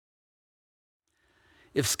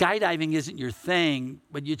If skydiving isn't your thing,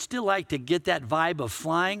 but you'd still like to get that vibe of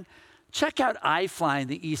flying, check out iFly in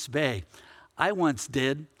the East Bay. I once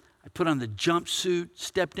did. I put on the jumpsuit,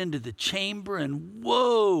 stepped into the chamber, and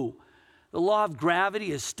whoa, the law of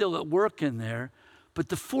gravity is still at work in there. But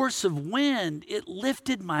the force of wind, it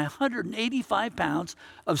lifted my 185 pounds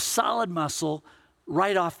of solid muscle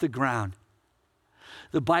right off the ground.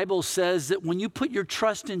 The Bible says that when you put your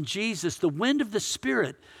trust in Jesus, the wind of the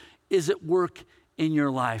Spirit is at work in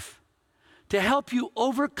your life to help you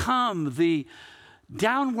overcome the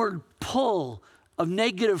downward pull of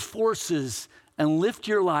negative forces and lift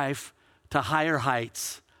your life to higher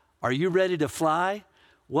heights. Are you ready to fly?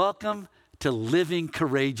 Welcome to Living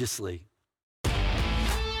Courageously.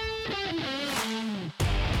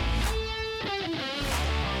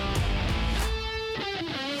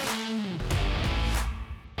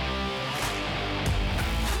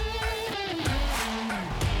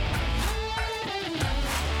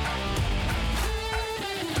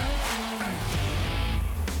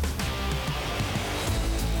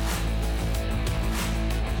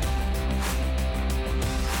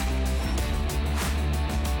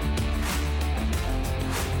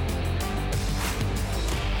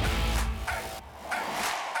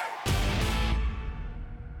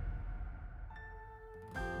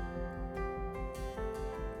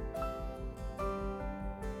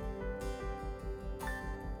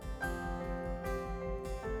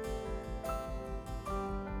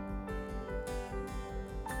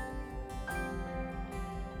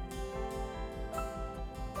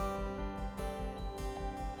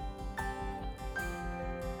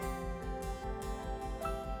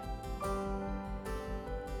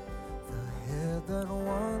 That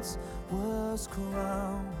once was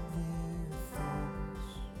crowned with thorns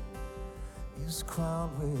is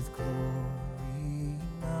crowned with glory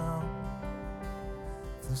now.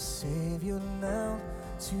 The Savior knelt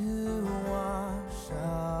to wash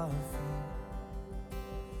our feet.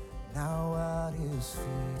 Now at his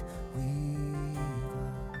feet we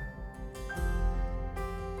bow.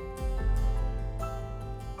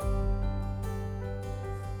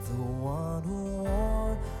 The one who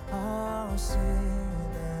wore our sin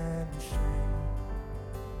and shame,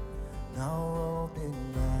 now robed in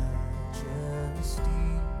majesty,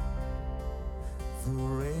 the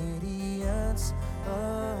radiance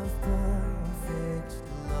of perfect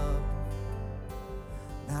love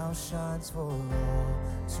now shines for all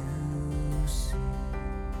to see.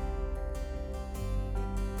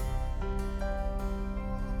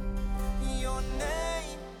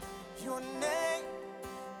 Your name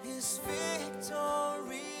is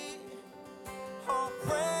victory. All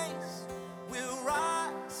praise will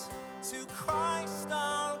rise to Christ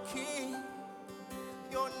our King.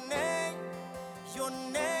 Your name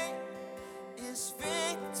is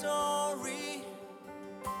victory.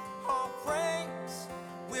 All praise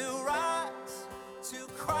will rise to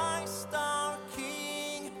Christ our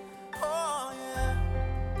King. Oh yeah.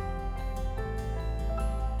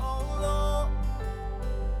 Oh Lord.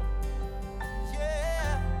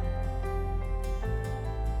 Yeah.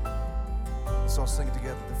 So sing it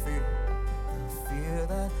together. The fear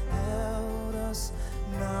that held us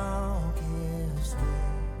now gives way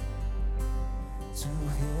to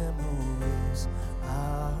him who is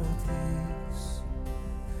our peace.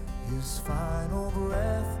 His final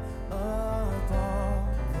breath upon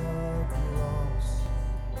the cross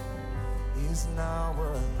is now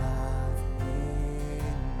alive in me.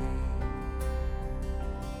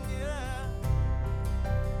 Yeah.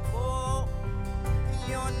 Oh,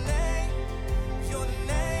 your name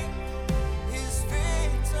is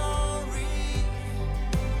victory.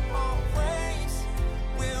 All praise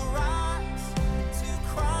will rise to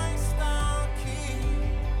Christ our King.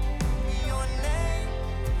 Your name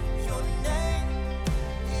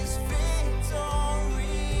is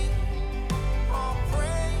victory. All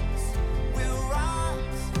praise will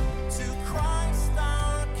rise to Christ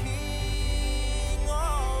our King.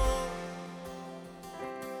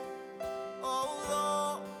 Oh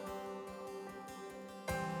Lord.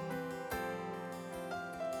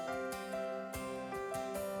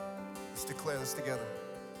 Let's declare this together.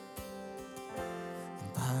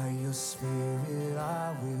 By your Spirit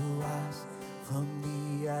I will rise from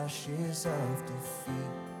the ashes of defeat.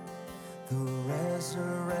 The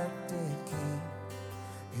resurrected King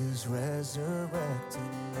is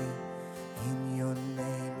resurrecting me. In your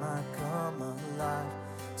name I come alive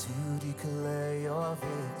to declare your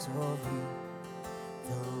victory.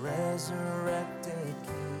 The resurrected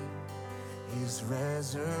King is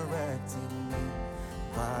resurrecting me.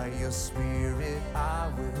 By your Spirit I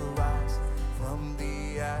will rise from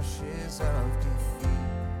the ashes of defeat.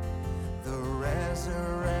 The resurrected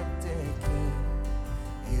resurrected King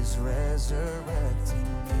is resurrecting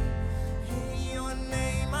me. In your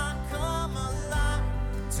name I come alive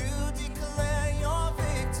to declare your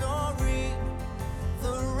victory.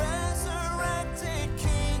 The resurrected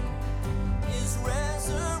King is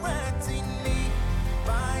resurrecting me.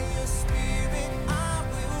 By your Spirit I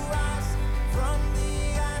will rise from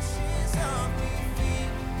the ashes of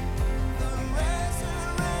defeat. The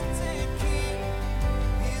resurrected King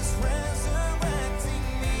is resurrecting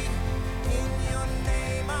me. In your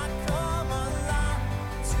name I come alive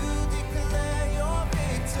to declare your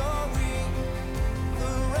victory.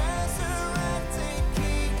 The resurrected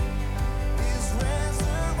King is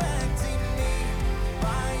resurrecting me.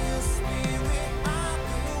 By your Spirit I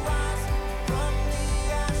will rise from the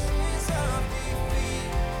ashes of defeat.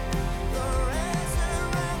 The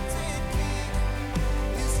resurrected King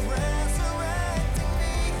is resurrecting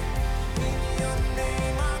me. In your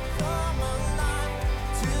name I come alive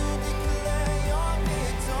to declare your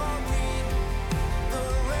victory. The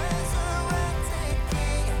resurrected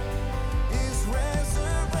King is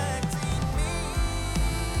resurrecting me.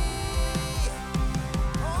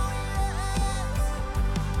 Oh yes,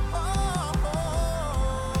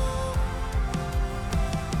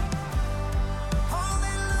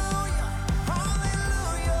 hallelujah,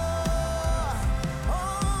 hallelujah.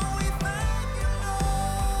 Oh, we thank you,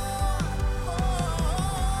 Lord.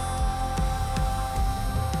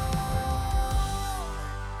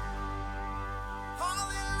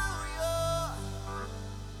 Hallelujah.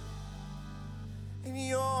 In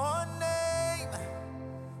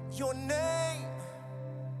your name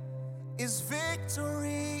is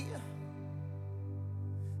victory,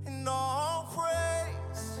 and all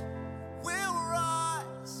praise will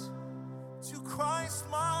rise to Christ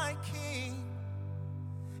my King.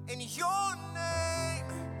 And your name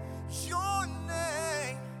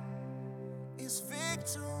is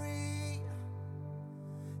victory,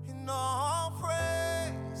 and all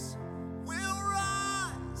praise will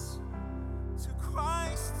rise to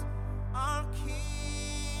Christ our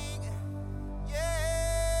King.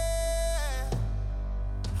 Yeah.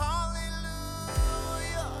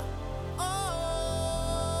 Hallelujah. Oh,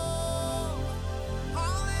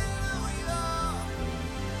 hallelujah.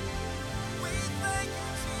 We thank you,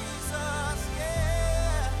 Jesus.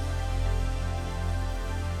 Yeah.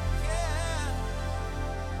 Yeah.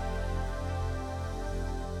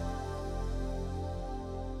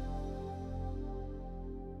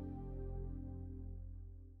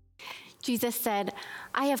 Jesus said,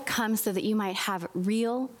 I have come so that you might have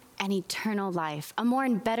real and eternal life, a more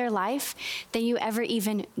and better life than you ever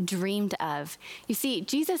even dreamed of. You see,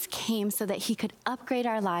 Jesus came so that he could upgrade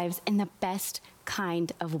our lives in the best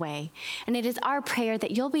kind of way. And it is our prayer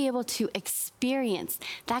that you'll be able to experience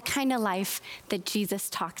that kind of life that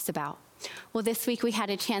Jesus talks about. Well, this week we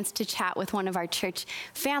had a chance to chat with one of our church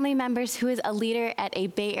family members who is a leader at a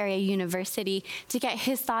Bay Area university to get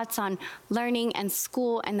his thoughts on learning and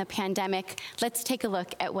school and the pandemic. Let's take a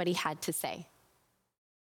look at what he had to say.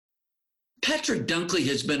 Patrick Dunkley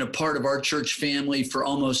has been a part of our church family for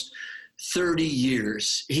almost 30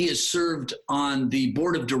 years. He has served on the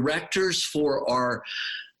board of directors for our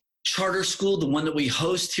charter school, the one that we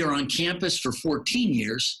host here on campus, for 14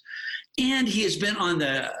 years. And he has been on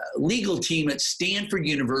the legal team at Stanford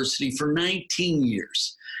University for 19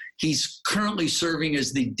 years. He's currently serving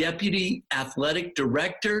as the deputy athletic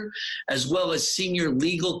director, as well as senior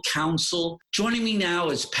legal counsel. Joining me now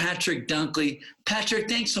is Patrick Dunkley. Patrick,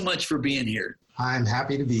 thanks so much for being here. I'm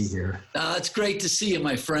happy to be here. It's great to see you,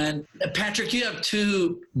 my friend. Patrick, you have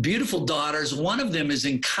two beautiful daughters. One of them is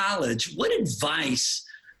in college. What advice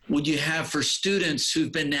would you have for students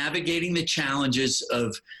who've been navigating the challenges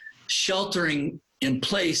of sheltering in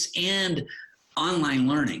place and online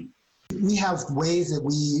learning? We have ways that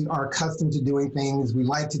we are accustomed to doing things. We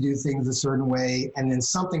like to do things a certain way, and then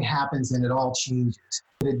something happens and it all changes.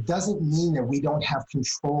 But it doesn't mean that we don't have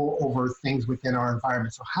control over things within our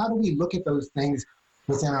environment. So how do we look at those things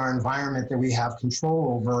within our environment that we have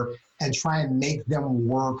control over and try and make them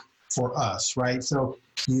work for us, right? So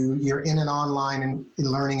you're in an online and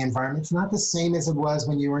learning environment. It's not the same as it was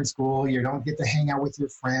when you were in school. You don't get to hang out with your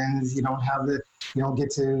friends. You don't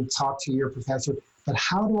get to talk to your professor. But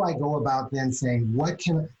how do I go about then saying, what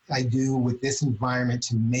can I do with this environment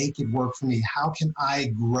to make it work for me? How can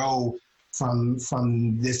I grow from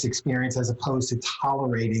this experience as opposed to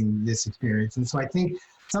tolerating this experience? And so I think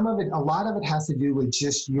a lot of it has to do with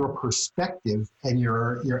just your perspective and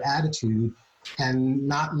your attitude, and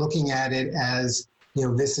not looking at it as,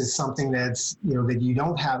 this is something that's, that you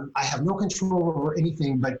don't have, I have no control over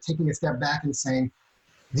anything, but taking a step back and saying,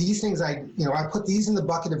 these things I put these in the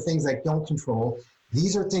bucket of things I don't control.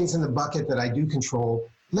 These are things in the bucket that I do control.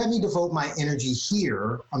 Let me devote my energy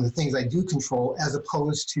here on the things I do control, as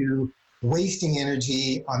opposed to wasting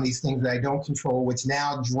energy on these things that I don't control, which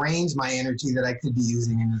now drains my energy that I could be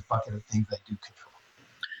using in this bucket of things I do control.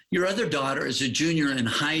 Your other daughter is a junior in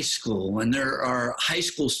high school, and there are high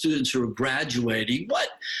school students who are graduating. What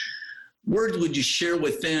words would you share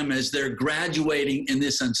with them as they're graduating in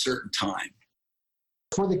this uncertain time?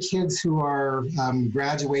 For the kids who are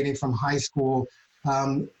graduating from high school,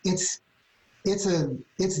 it's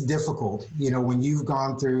difficult, when you've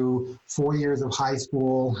gone through 4 years of high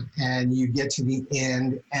school and you get to the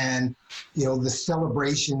end, and the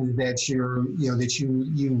celebrations that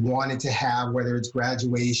you wanted to have, whether it's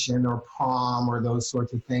graduation or prom or those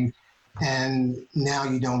sorts of things, and now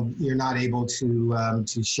you're not able to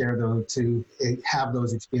share those, to have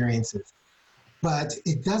those experiences. But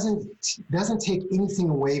it doesn't take anything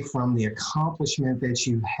away from the accomplishment that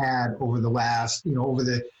you've had over the last, over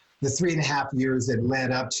the 3.5 years that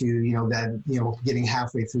led up to, getting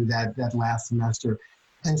halfway through that last semester.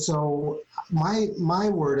 And so my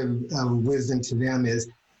word of wisdom to them is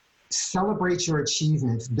celebrate your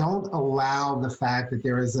achievements. Don't allow the fact that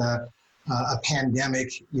there is a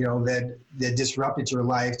pandemic, that disrupted your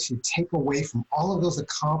life to take away from all of those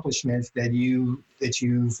accomplishments that you've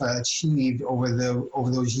achieved over the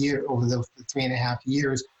 3.5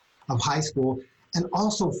 years of high school, and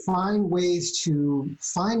also find ways to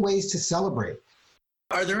celebrate.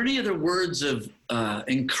 Are there any other words of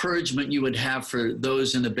encouragement you would have for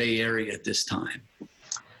those in the Bay Area at this time?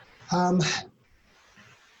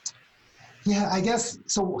 Yeah, I guess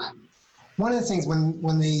so. One of the things when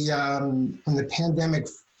the pandemic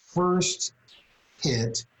first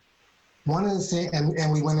hit, one of the things,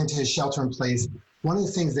 and we went into shelter in place, one of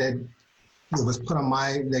the things that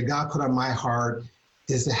God put on my heart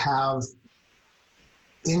is to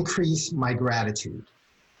increase my gratitude.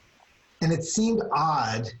 And it seemed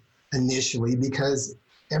odd initially because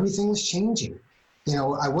everything was changing.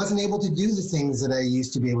 I wasn't able to do the things that I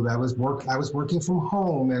used to be able to. I was working from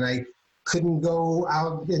home, and I couldn't go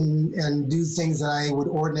out and do things that I would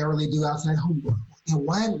ordinarily do outside home.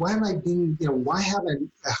 Why am I being, why have a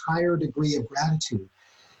higher degree of gratitude?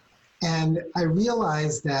 And I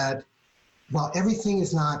realized that while everything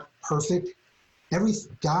is not perfect,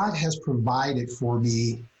 God has provided for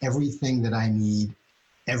me everything that I need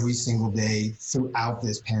every single day throughout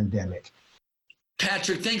this pandemic.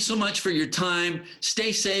 Patrick, thanks so much for your time.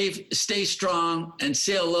 Stay safe, stay strong, and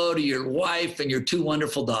say hello to your wife and your 2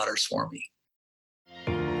 wonderful daughters for me.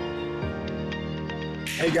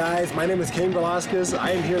 Hey guys, my name is Cain Velasquez.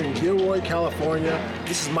 I am here in Gilroy, California.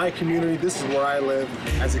 This is my community. This is where I live.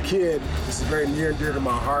 As a kid, this is very near and dear to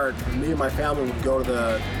my heart. Me and my family would go to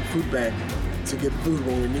the food bank to get food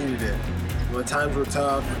when we needed it. When times were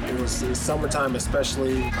tough, it was summertime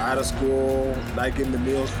especially, out of school, not getting the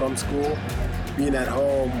meals from school, being at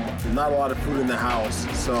home, not a lot of food in the house.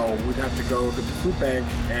 So we'd have to go to the food bank,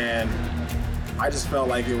 and I just felt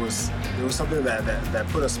like it was something that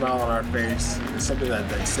put a smile on our face. It's something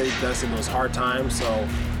that saved us in those hard times. So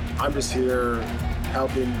I'm just here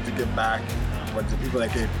helping to give back to the people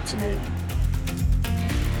that gave to me.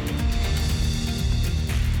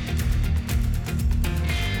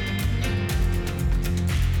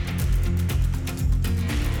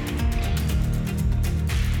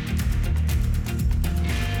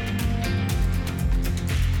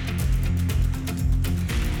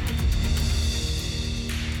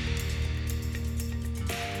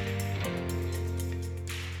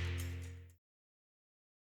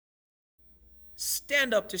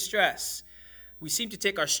 Stand up to stress. We seem to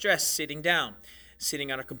take our stress sitting down.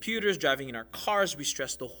 Sitting on our computers, driving in our cars, we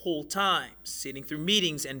stress the whole time. Sitting through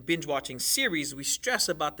meetings and binge watching series, we stress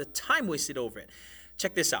about the time wasted over it.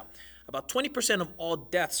 Check this out. About 20% of all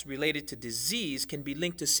deaths related to disease can be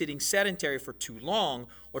linked to sitting sedentary for too long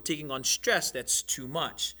or taking on stress that's too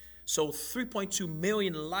much. So 3.2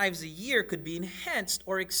 million lives a year could be enhanced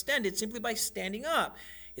or extended simply by standing up.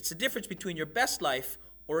 It's the difference between your best life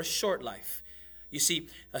or a short life. You see,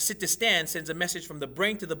 a sit to stand sends a message from the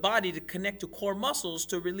brain to the body to connect to core muscles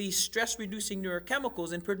to release stress-reducing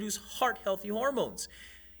neurochemicals and produce heart-healthy hormones.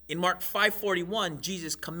 In Mark 5:41,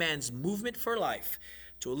 Jesus commands movement for life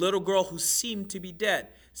to a little girl who seemed to be dead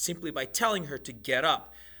simply by telling her to get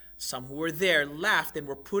up. Some who were there laughed and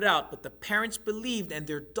were put out, but the parents believed and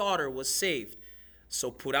their daughter was saved.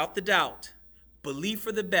 So put out the doubt, believe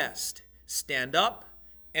for the best, stand up,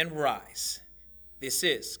 and rise. This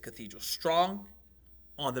is Cathedral Strong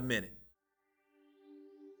on the Minute.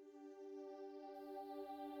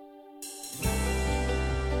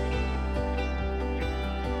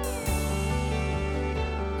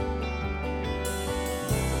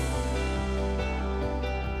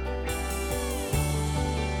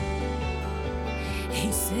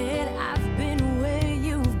 said I've been where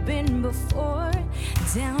you've been before.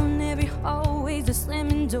 Down every hallway's a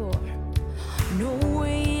slamming door. No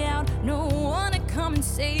way out, no one to come and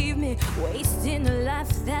save me. Wasting the life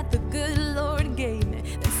that the good Lord gave me.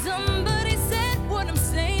 Then somebody said what I'm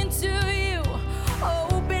saying to you.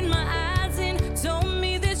 Opened my eyes and told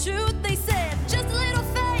me the truth. They said, just a little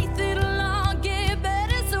faith, it'll all get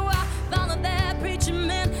better. So I followed that preacher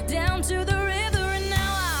man down to the river, and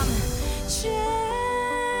now I'm changed.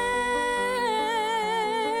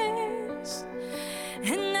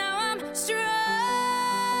 And now I'm stronger.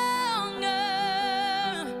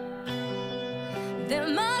 There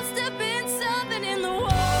must have been something in the water.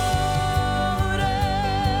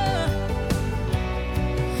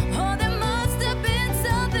 Oh, there must have been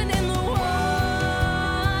something in the water.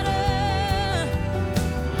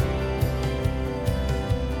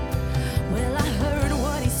 Well, I heard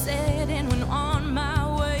what he said and went on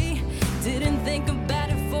my way. Didn't think about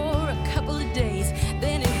it for a couple of days.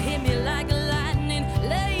 Then it hit me like lightning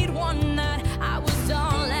late one night. I was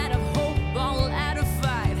all out of hope, all out of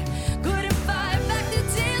fight. Couldn't fight back the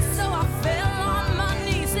tears, so I fell on my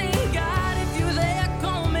knees. Saying, God, if you're there,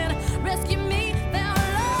 come and rescue me. Found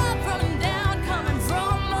love from down, coming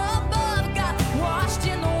from above. Got washed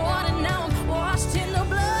in the water, now I'm washed in the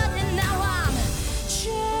blood. And now I'm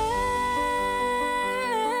changed.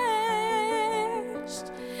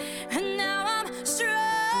 And now I'm stronger.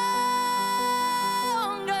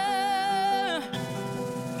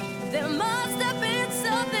 There must have been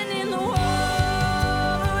something in the water.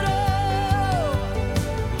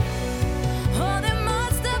 Oh, there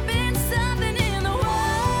must have been something in the water.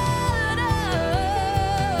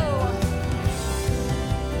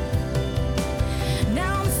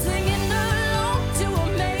 Now I'm singing along to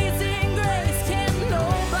Amazing Grace. Can't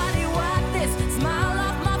nobody wipe this smile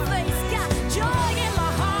off my face. Got joy in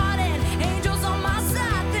my heart and angels on my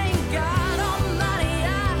side. Thank God Almighty,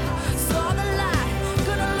 I saw the light.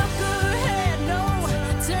 Gonna look ahead, no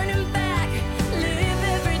turning back. Live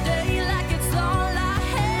every day like it's all I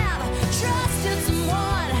have. Trusted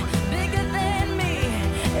someone bigger than me.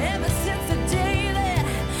 Ever since the day that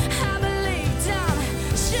I believed I'm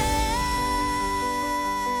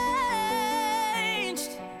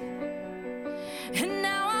changed. And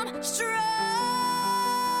now I'm strong.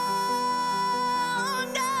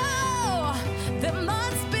 Oh, there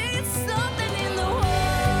must be something in the water.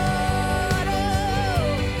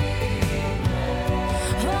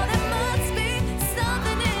 Oh, there must be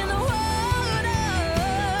something in the water.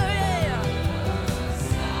 Yeah.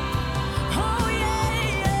 Oh, yeah,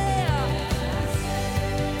 yeah.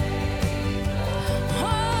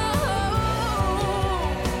 Oh,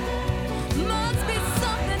 must be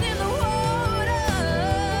something in the water.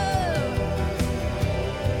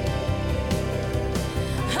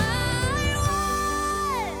 I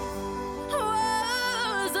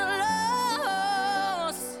was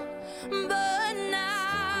lost, but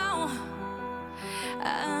now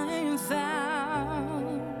I'm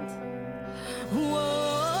found.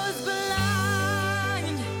 Was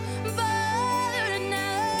blind, but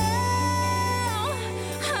now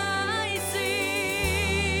I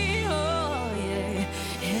see. Oh, yeah,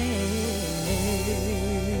 yeah.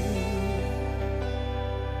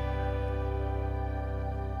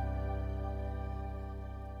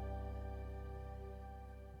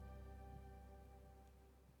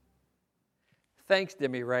 Thanks,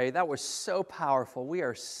 Demi Ray. That was so powerful. We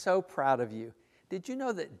are so proud of you. Did you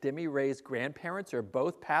know that Demi Ray's grandparents are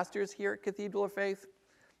both pastors here at Cathedral of Faith?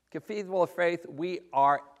 Cathedral of Faith, we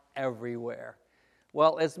are everywhere.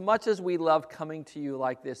 Well, as much as we love coming to you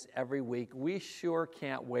like this every week, we sure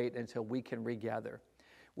can't wait until we can regather.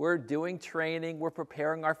 We're doing training, we're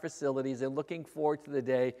preparing our facilities, and looking forward to the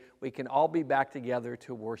day we can all be back together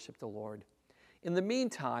to worship the Lord. In the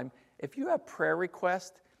meantime, if you have prayer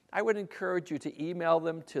requests, I would encourage you to email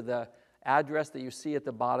them to the address that you see at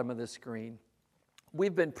the bottom of the screen.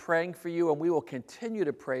 We've been praying for you, and we will continue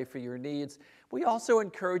to pray for your needs. We also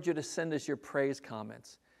encourage you to send us your praise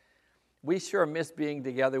comments. We sure miss being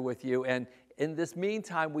together with you, and in this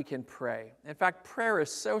meantime, we can pray. In fact, prayer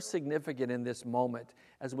is so significant in this moment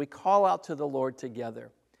as we call out to the Lord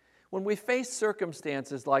together. When we face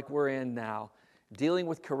circumstances like we're in now, dealing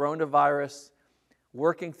with coronavirus,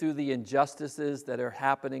 working through the injustices that are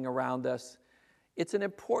happening around us, it's an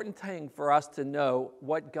important thing for us to know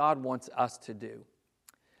what God wants us to do.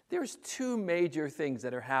 There's two major things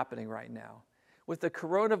that are happening right now. With the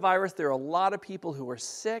coronavirus, there are a lot of people who are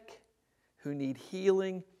sick, who need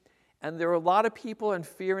healing, and there are a lot of people in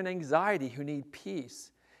fear and anxiety who need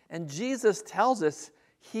peace. And Jesus tells us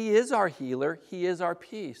He is our healer, He is our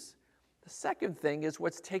peace. The second thing is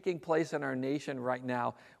what's taking place in our nation right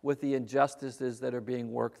now with the injustices that are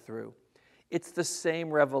being worked through. It's the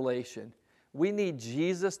same revelation. We need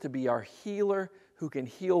Jesus to be our healer who can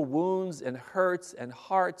heal wounds and hurts and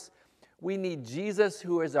hearts. We need Jesus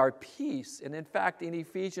who is our peace. And in fact, in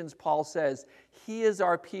Ephesians, Paul says, He is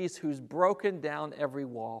our peace who's broken down every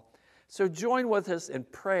wall. So join with us in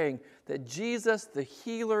praying that Jesus, the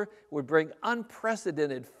healer, would bring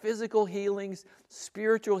unprecedented physical healings,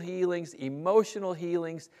 spiritual healings, emotional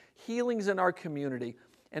healings, healings in our community.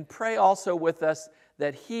 And pray also with us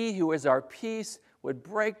that He who is our peace would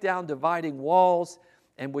break down dividing walls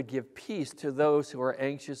and would give peace to those who are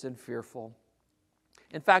anxious and fearful.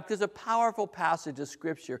 In fact, there's a powerful passage of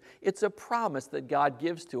Scripture. It's a promise that God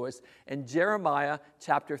gives to us in Jeremiah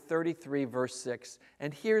chapter 33, verse 6.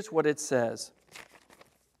 And here's what it says.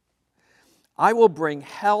 I will bring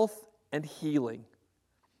health and healing.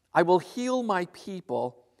 I will heal my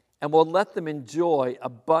people and will let them enjoy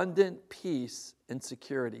abundant peace and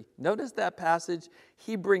security. Notice that passage.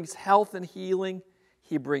 He brings health and healing.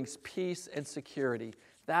 He brings peace and security.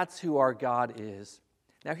 That's who our God is.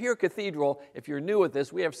 Now here at Cathedral, if you're new at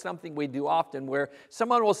this, we have something we do often where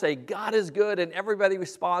someone will say, God is good, and everybody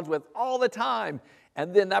responds with all the time.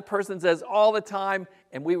 And then that person says all the time,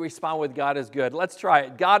 and we respond with God is good. Let's try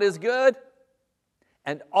it. God is good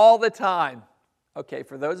and all the time. Okay,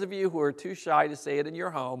 for those of you who are too shy to say it in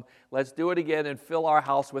your home, let's do it again and fill our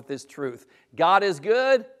house with this truth. God is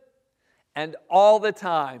good and all the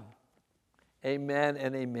time. Amen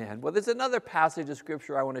and amen. Well, there's another passage of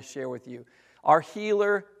Scripture I want to share with you. Our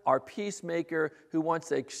healer, our peacemaker, who wants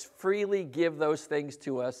to freely give those things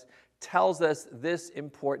to us, tells us this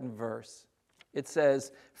important verse. It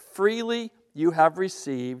says, freely you have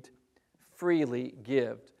received, freely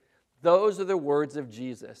give. Those are the words of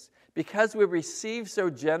Jesus. Because we receive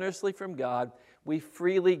so generously from God, we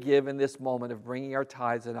freely give in this moment of bringing our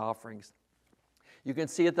tithes and offerings. You can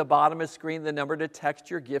see at the bottom of the screen the number to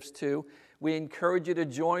text your gifts to. We encourage you to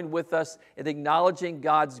join with us in acknowledging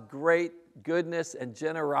God's great goodness and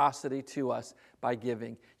generosity to us by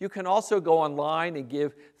giving. You can also go online and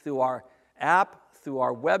give through our app, through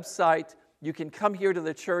our website. You can come here to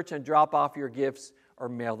the church and drop off your gifts or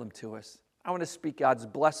mail them to us. I want to speak God's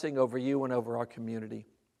blessing over you and over our community.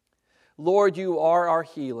 Lord, you are our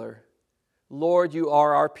healer. Lord, you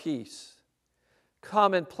are our peace.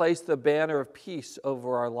 Come and place the banner of peace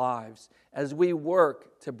over our lives as we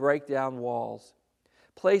work to break down walls.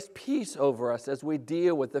 Place peace over us as we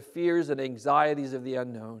deal with the fears and anxieties of the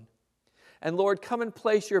unknown. And Lord, come and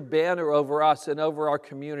place your banner over us and over our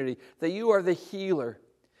community, that you are the healer.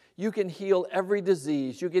 You can heal every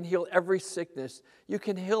disease. You can heal every sickness. You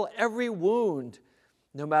can heal every wound,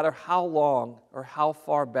 no matter how long or how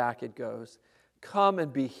far back it goes. Come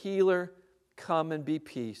and be healer. Come and be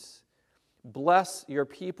peace. Bless your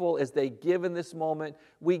people as they give in this moment.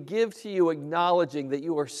 We give to you acknowledging that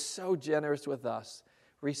you are so generous with us.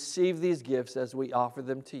 Receive these gifts as we offer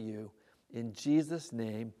them to you. In Jesus'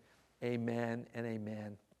 name, amen and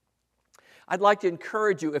amen. I'd like to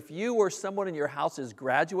encourage you, if you or someone in your house is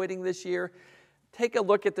graduating this year, take a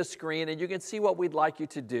look at the screen and you can see what we'd like you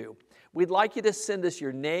to do. We'd like you to send us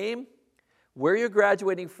your name, where you're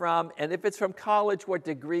graduating from, and if it's from college, what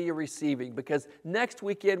degree you're receiving, because next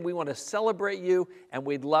weekend we want to celebrate you and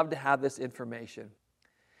we'd love to have this information.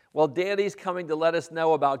 Well, Danny's coming to let us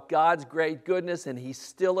know about God's great goodness, and He's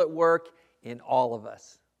still at work in all of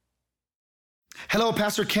us. Hello,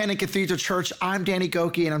 Pastor Ken at Cathedral Church. I'm Danny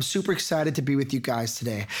Goki, and I'm super excited to be with you guys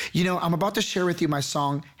today. You know, I'm about to share with you my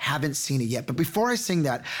song, Haven't Seen It Yet. But before I sing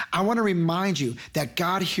that, I want to remind you that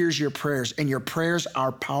God hears your prayers, and your prayers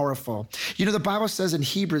are powerful. You know, the Bible says in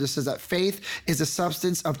Hebrews, it says that faith is the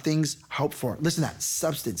substance of things hoped for. Listen to that,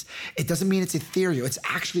 substance. It doesn't mean it's ethereal. It's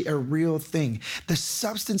actually a real thing. The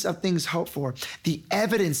substance of things hoped for, the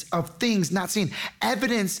evidence of things not seen.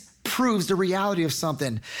 Evidence proves the reality of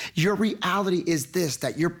something. Your reality is this,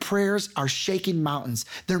 that your prayers are shaking mountains.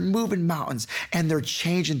 They're moving mountains and they're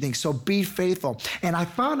changing things. So be faithful. And I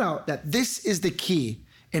found out that this is the key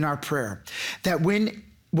in our prayer, that when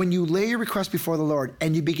you lay your request before the Lord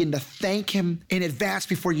and you begin to thank Him in advance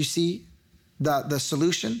before you see the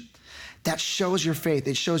solution, that shows your faith.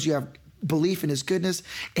 It shows you have belief in His goodness,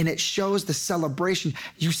 and it shows the celebration.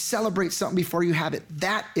 You celebrate something before you have it.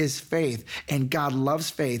 That is faith, and God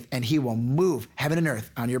loves faith, and He will move heaven and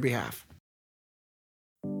earth on your behalf.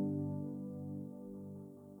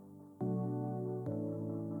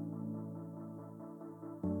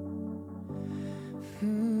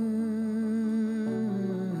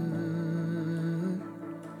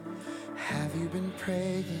 Have you been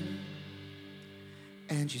praying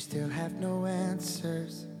and you still have no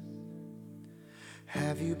answers?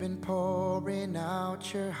 Have you been pouring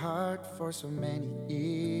out your heart for so many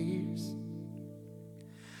years?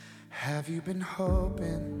 Have you been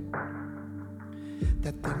hoping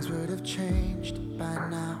that things would have changed by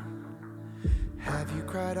now? Have you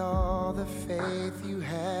cried all the faith you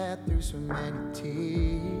had through so many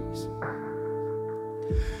tears?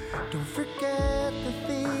 Don't forget the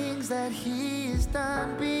things that he has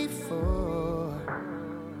done before.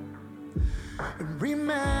 And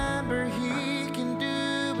remember, he can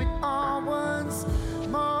do it all once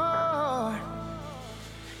more.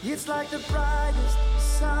 It's like the brightest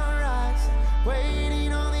sunrise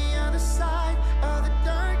waiting on the other side of the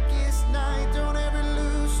darkest night. Don't ever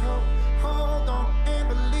lose hope. Hold on and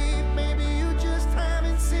believe. Maybe you just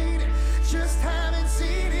haven't seen it. Just haven't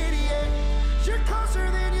seen it yet. You're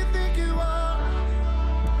closer than you think you are.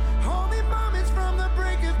 Only moments from the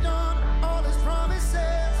break of dawn. All his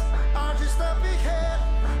promises are just up ahead.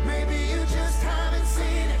 Maybe you just haven't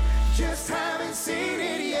seen it. Just haven't seen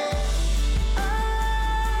it yet.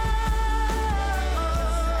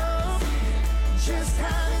 Oh, just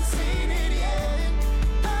haven't seen it yet.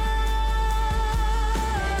 Oh,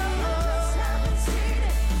 just haven't seen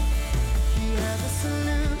it. He had the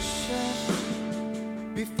solution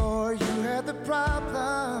before you had the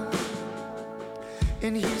problem,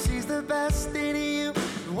 and he sees the best in you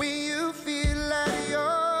when you feel at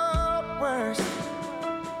your worst.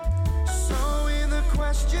 So in the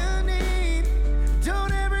questioning,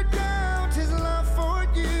 don't ever doubt his love for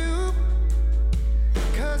you,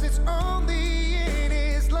 'cause it's only in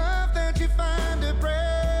his love that you find a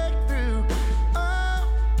breakthrough. Oh,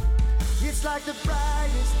 it's like the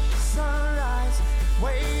brightest sunrise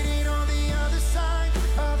waiting on the other side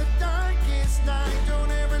of the darkest night.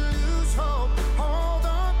 Don't ever lose hope. Hold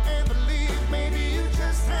on and believe. Maybe you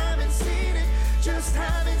just haven't seen it. Just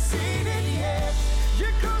haven't seen it yet.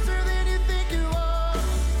 You're closer than you think you are.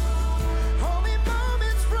 Only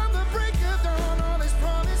moments from the break of dawn. All his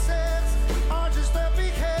promises are just up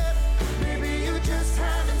ahead. Maybe you just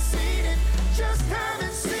haven't seen it. Just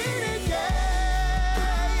haven't seen it yet.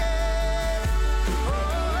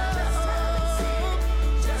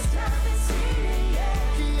 Just haven't seen it yet.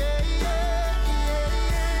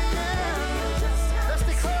 Let's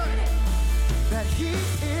declare that he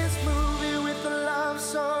is moving with a love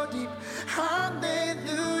so deep.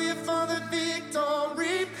 Hallelujah for the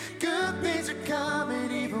victory. Good things are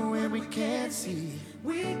coming even when we can't see.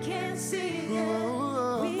 We can't see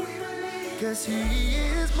it. We believe. 'Cause he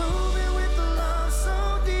is moving with a love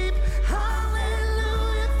so deep.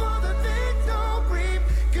 Hallelujah for the victory.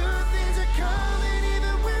 Good things are coming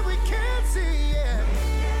even when we can't see it.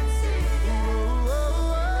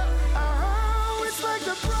 Oh, it's like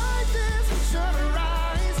the brightest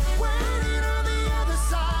sunrise waiting on the other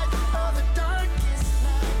side of the darkest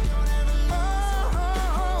night. Oh,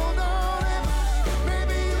 hold on, and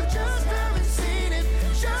maybe you just haven't seen it.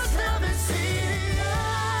 Just haven't seen it.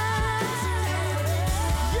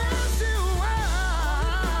 Yes, you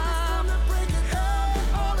are.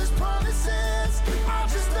 All his promises are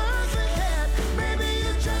just up ahead. Maybe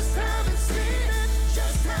you just haven't seen it.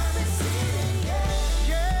 Just haven't seen it yet.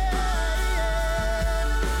 Yeah.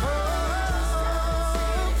 Oh,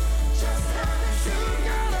 just haven't seen it. You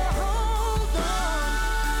gotta hold on.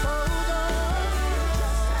 Hold on.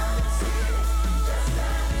 Just haven't seen it. Just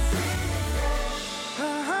haven't seen it yet.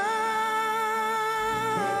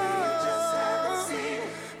 Just haven't seen it.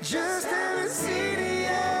 Just haven't seen it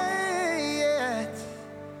yet.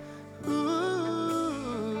 Ooh.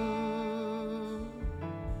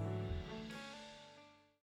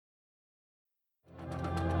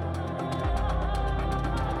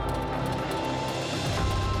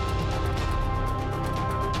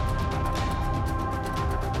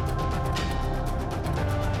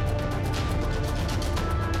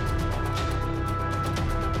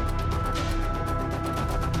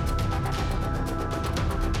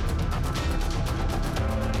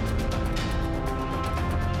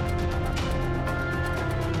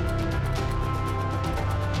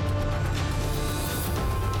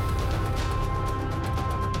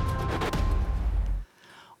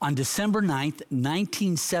 On December 9th,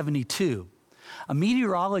 1972, a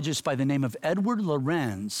meteorologist by the name of Edward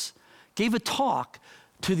Lorenz gave a talk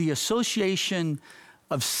to the Association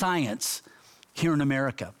of Science here in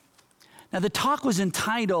America. Now, the talk was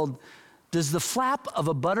entitled, "Does the flap of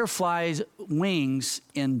a butterfly's wings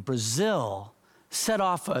in Brazil set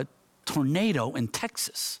off a tornado in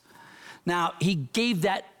Texas?" Now, he gave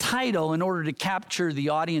that title in order to capture the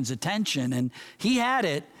audience's attention, and he had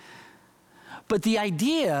it. But the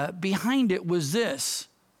idea behind it was this: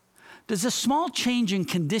 does a small change in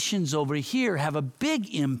conditions over here have a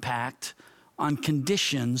big impact on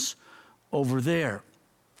conditions over there.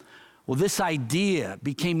 Well, this idea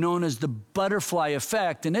became known as the butterfly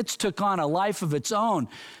effect, and it's took on a life of its own.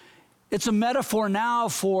 It's a metaphor now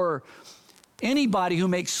for anybody who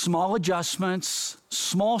makes small adjustments,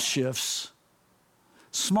 small shifts,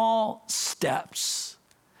 small steps,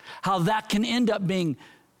 how that can end up being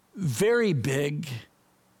very big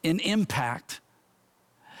in impact.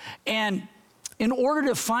 And in order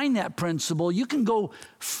to find that principle, you can go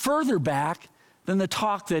further back than the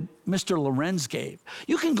talk that Mr. Lorenz gave.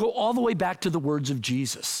 You can go all the way back to the words of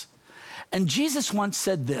Jesus. And Jesus once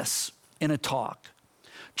said this in a talk: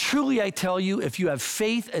 "Truly I tell you, if you have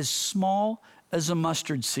faith as small as a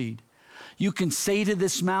mustard seed, you can say to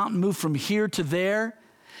this mountain, move from here to there,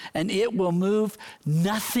 and it will move.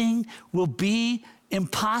 Nothing will be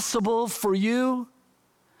impossible for you."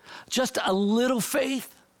 Just a little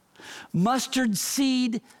faith, mustard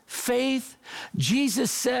seed faith.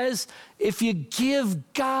 Jesus says, if you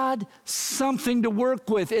give God something to work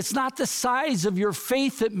with, it's not the size of your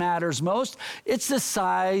faith that matters most, it's the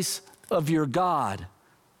size of your God.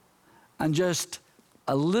 And just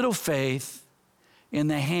a little faith in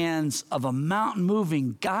the hands of a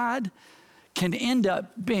mountain-moving God can end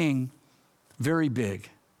up being very big.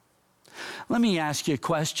 Let me ask you a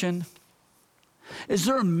question. Is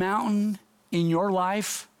there a mountain in your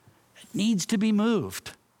life that needs to be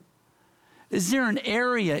moved? Is there an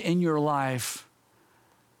area in your life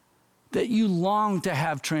that you long to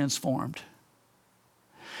have transformed?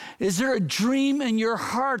 Is there a dream in your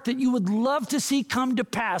heart that you would love to see come to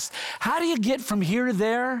pass? How do you get from here to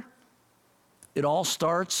there? It all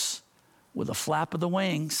starts with a flap of the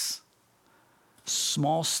wings,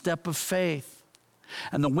 small step of faith.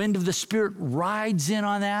 And the wind of the Spirit rides in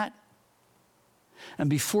on that. And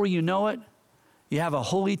before you know it, you have a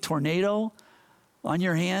holy tornado on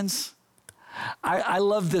your hands. I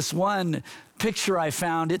love this one picture I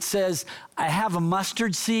found. It says, I have a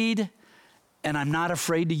mustard seed and I'm not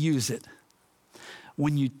afraid to use it.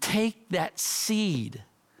 When you take that seed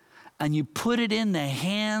and you put it in the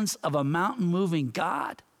hands of a mountain-moving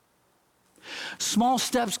God, small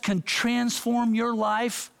steps can transform your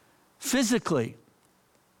life physically.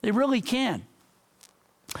 They really can.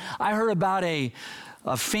 I heard about a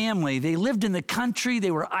family. They lived in the country.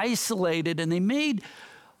 They were isolated, and they made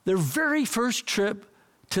their very first trip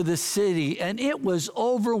to the city, and it was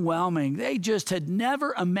overwhelming. They just had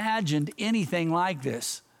never imagined anything like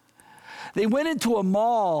this. They went into a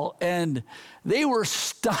mall, and they were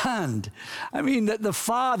stunned. I mean, the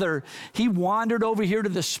father, he wandered over here to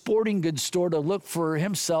the sporting goods store to look for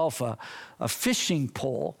himself a fishing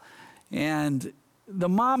pole, and the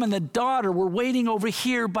mom and the daughter were waiting over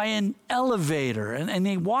here by an elevator, and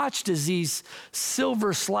they watched as these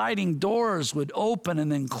silver sliding doors would open and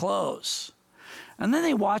then close. And then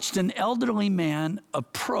they watched an elderly man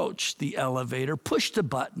approach the elevator, push the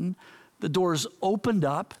button, the doors opened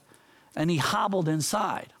up, and he hobbled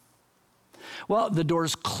inside. Well, the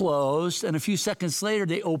doors closed, and a few seconds later,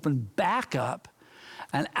 they opened back up,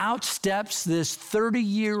 and out steps this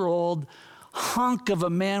 30-year-old hunk of a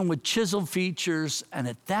man with chiseled features. And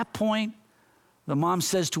at that point, the mom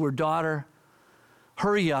says to her daughter,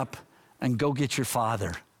 hurry up and go get your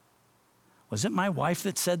father. Was it my wife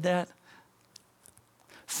that said that?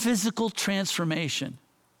 Physical transformation.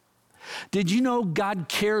 Did you know God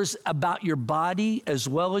cares about your body as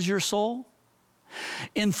well as your soul?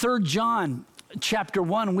 In 3 John chapter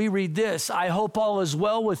 1, we read this: I hope all is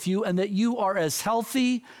well with you and that you are as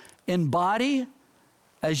healthy in body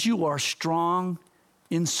as you are strong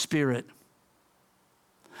in spirit.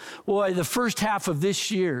 Boy, the first half of this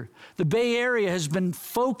year, the Bay Area has been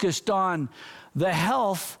focused on the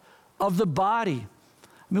health of the body.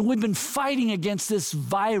 I mean, we've been fighting against this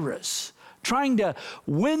virus, trying to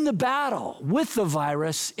win the battle with the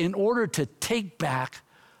virus in order to take back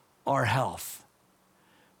our health.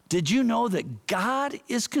 Did you know that God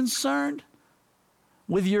is concerned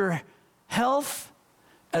with your health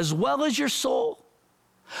as well as your soul?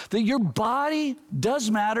 That your body does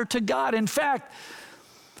matter to God. In fact,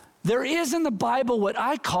 there is in the Bible what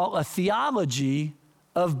I call a theology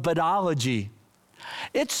of bodology.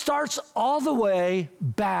 It starts all the way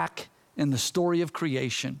back in the story of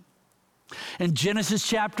creation. In Genesis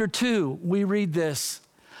chapter 2, we read this: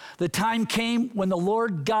 the time came when the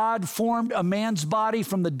Lord God formed a man's body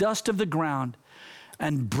from the dust of the ground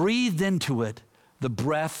and breathed into it the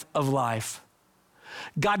breath of life.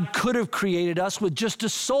 God could have created us with just a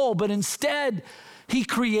soul, but instead, he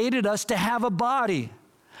created us to have a body.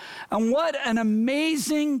 And what an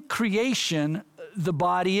amazing creation the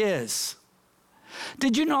body is.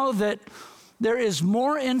 Did you know that there is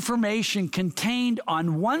more information contained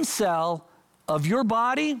on one cell of your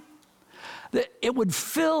body, that it would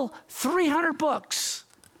fill 300 books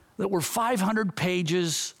that were 500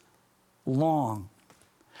 pages long.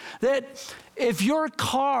 That if your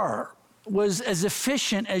car was as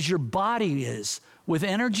efficient as your body is with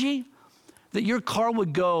energy, that your car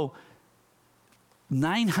would go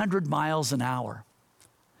 900 miles an hour.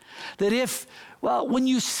 That when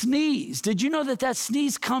you sneeze, did you know that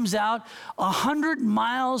sneeze comes out 100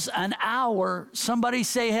 miles an hour? Somebody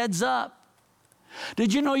say heads up.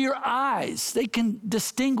 Did you know your eyes, they can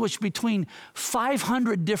distinguish between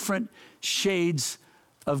 500 different shades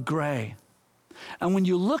of gray? And when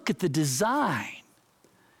you look at the design,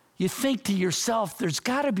 you think to yourself, there's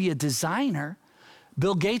got to be a designer.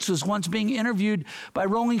 Bill Gates was once being interviewed by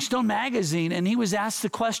Rolling Stone magazine, and he was asked the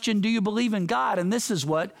question, do you believe in God? And this is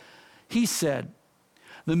what he said: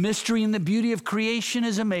 the mystery and the beauty of creation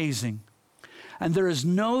is amazing, and there is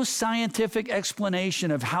no scientific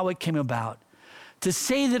explanation of how it came about. To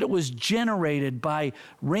say that it was generated by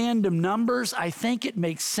random numbers, I think it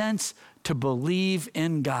makes sense to believe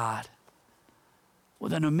in God.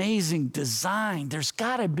 With an amazing design, there's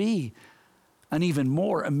got to be an even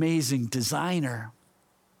more amazing designer.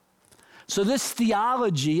 So this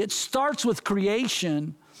theology, it starts with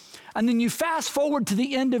creation, and then you fast forward to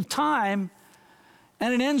the end of time,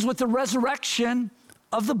 and it ends with the resurrection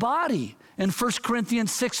of the body. In 1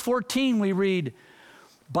 Corinthians 6:14, we read,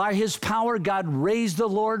 by his power, God raised the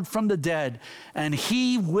Lord from the dead, and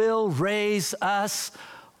he will raise us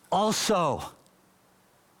also.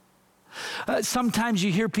 Sometimes you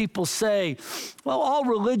hear people say, well, all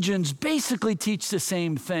religions basically teach the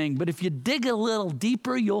same thing, but if you dig a little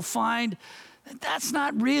deeper, you'll find that that's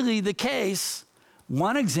not really the case.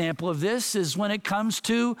 One example of this is when it comes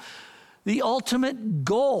to the ultimate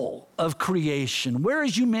goal of creation. Where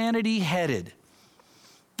is humanity headed?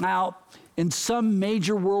 Now, in some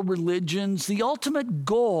major world religions, the ultimate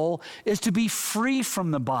goal is to be free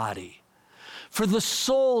from the body, for the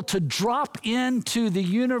soul to drop into the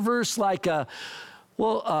universe like a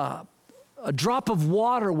drop of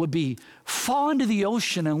water would be, fall into the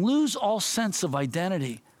ocean and lose all sense of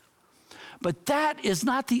identity. But that is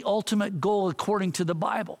not the ultimate goal according to the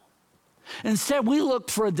Bible. Instead, we look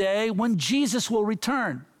for a day when Jesus will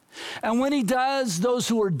return. And when he does, those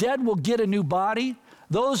who are dead will get a new body.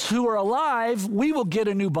 Those who are alive, we will get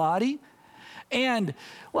a new body. And,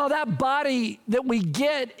 well, that body that we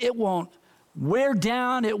get, it won't wear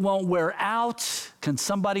down, it won't wear out. Can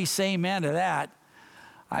somebody say amen to that?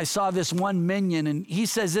 I saw this one minion, and he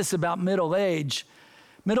says this about middle age.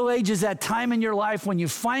 Middle age is that time in your life when you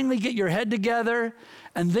finally get your head together,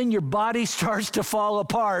 and then your body starts to fall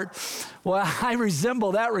apart. Well, I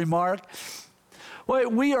resemble that remark. Well,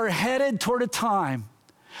 we are headed toward a time.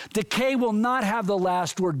 Decay will not have the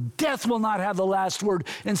last word. Death will not have the last word.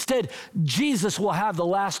 Instead, Jesus will have the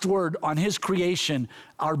last word on his creation,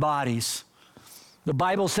 our bodies. The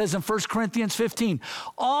Bible says in 1 Corinthians 15,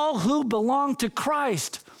 all who belong to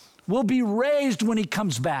Christ will be raised when he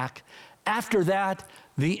comes back. After that,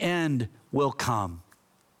 the end will come.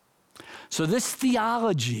 So this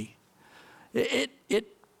theology,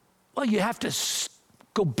 you have to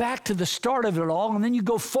go back to the start of it all, and then you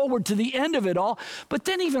go forward to the end of it all. But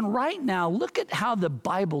then even right now, look at how the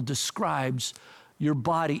Bible describes your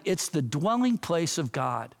body. It's the dwelling place of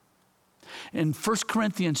God. In 1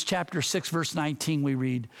 Corinthians chapter 6, verse 19, we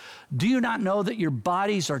read, do you not know that your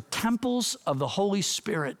bodies are temples of the Holy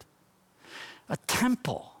Spirit? A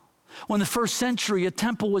temple. Well, in the first century, a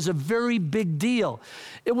temple was a very big deal.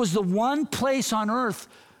 It was the one place on earth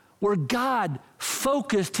where God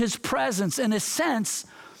focused his presence. In a sense,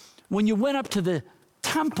 when you went up to the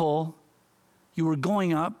temple, you were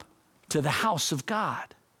going up to the house of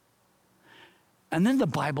God. And then the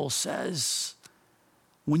Bible says,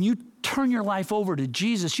 when you turn your life over to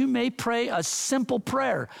Jesus, you may pray a simple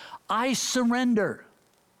prayer, I surrender.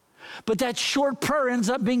 But that short prayer ends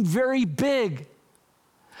up being very big.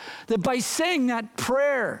 That by saying that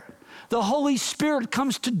prayer, the Holy Spirit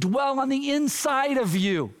comes to dwell on the inside of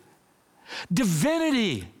you.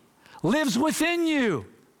 Divinity lives within you.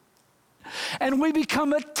 And we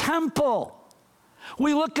become a temple.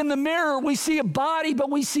 We look in the mirror, we see a body, but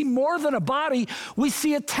we see more than a body. We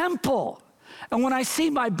see a temple. And when I see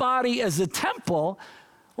my body as a temple,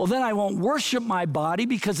 well, then I won't worship my body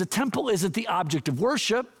because a temple isn't the object of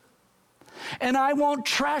worship. And I won't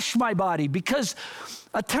trash my body because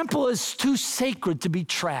a temple is too sacred to be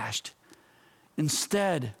trashed.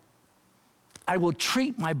 Instead, I will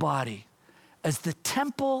treat my body as the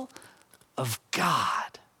temple of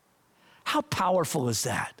God. How powerful is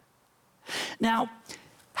that? Now,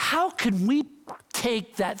 how can we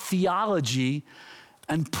take that theology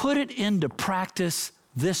and put it into practice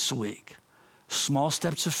this week. Small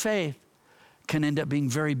steps of faith can end up being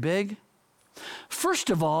very big. First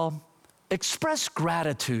of all, express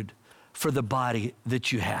gratitude for the body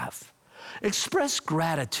that you have. Express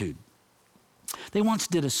gratitude. They once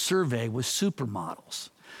did a survey with supermodels,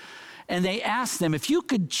 and they asked them, if you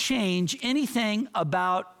could change anything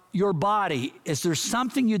about your body, is there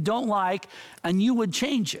something you don't like and you would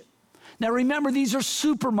change it? Now remember, these are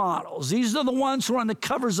supermodels. These are the ones who are on the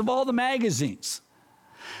covers of all the magazines.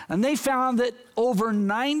 And they found that over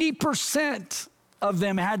 90% of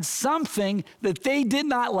them had something that they did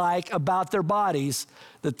not like about their bodies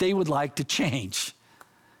that they would like to change.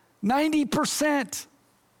 90%.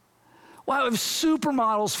 Wow, if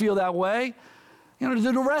supermodels feel that way, do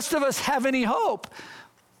the rest of us have any hope?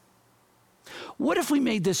 What if we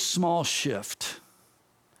made this small shift?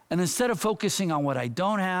 And instead of focusing on what I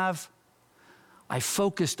don't have, I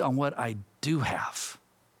focused on what I do have.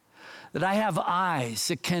 That I have eyes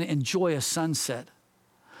that can enjoy a sunset.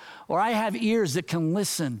 Or I have ears that can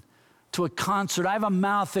listen to a concert. I have a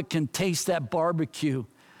mouth that can taste that barbecue.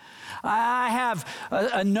 I have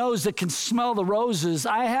a nose that can smell the roses.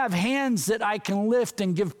 I have hands that I can lift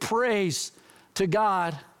and give praise to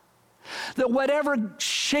God. That whatever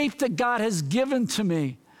shape that God has given to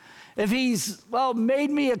me, if he's, made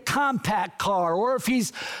me a compact car, or if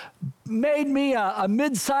he's made me a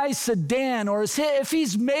mid-sized sedan, or if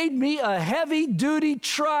he's made me a heavy-duty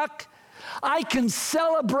truck, I can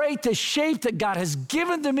celebrate the shape that God has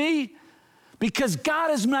given to me because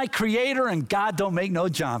God is my creator and God don't make no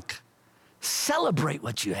junk. Celebrate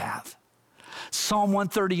what you have. Psalm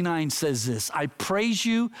 139 says this, I praise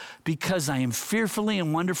you because I am fearfully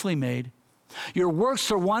and wonderfully made. Your works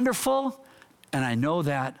are wonderful, and I know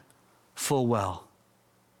that full well.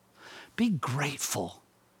 Be grateful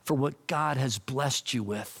for what God has blessed you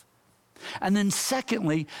with. And then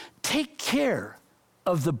secondly, take care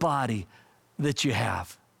of the body that you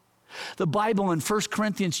have. The Bible in 1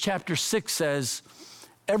 Corinthians chapter 6 says,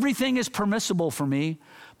 everything is permissible for me,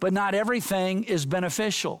 but not everything is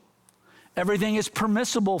beneficial. Everything is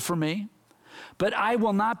permissible for me, but I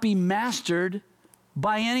will not be mastered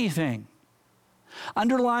by anything.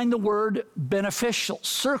 Underline the word beneficial.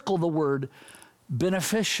 Circle the word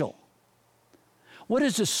beneficial. What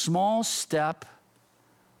is a small step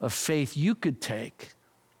of faith you could take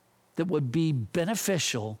that would be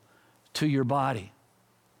beneficial to your body?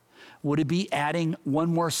 Would it be adding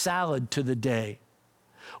one more salad to the day?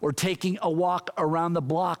 Or taking a walk around the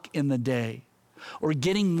block in the day? Or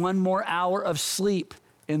getting one more hour of sleep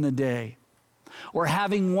in the day? Or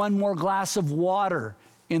having one more glass of water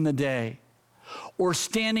in the day? Or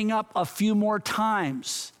standing up a few more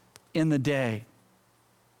times in the day?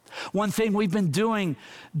 One thing we've been doing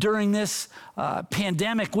during this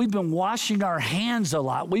pandemic, we've been washing our hands a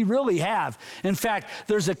lot. We really have. In fact,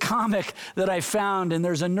 there's a comic that I found, and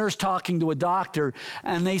there's a nurse talking to a doctor,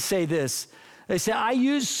 and they say this. They say, I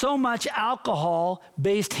used so much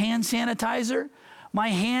alcohol-based hand sanitizer, my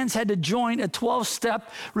hands had to join a 12-step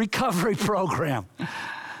recovery program.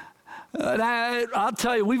 And I'll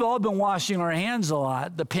tell you, we've all been washing our hands a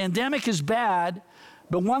lot. The pandemic is bad,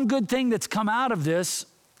 but one good thing that's come out of this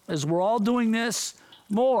is we're all doing this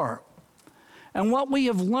more. And what we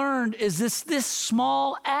have learned is this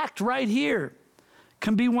small act right here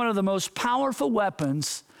can be one of the most powerful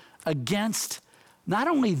weapons against not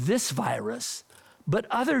only this virus, but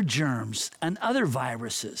other germs and other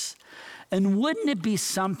viruses. And wouldn't it be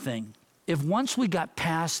something if once we got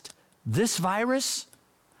past this virus,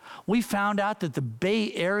 we found out that the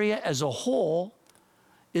Bay Area as a whole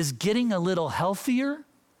is getting a little healthier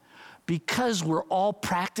because we're all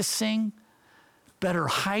practicing better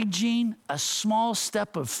hygiene, a small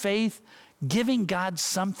step of faith, giving God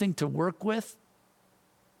something to work with?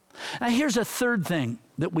 Now, here's a third thing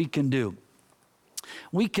that we can do.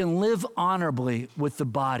 We can live honorably with the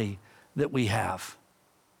body that we have.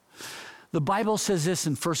 The Bible says this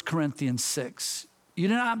in 1 Corinthians 6. You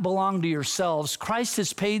do not belong to yourselves. Christ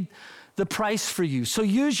has paid the price for you. So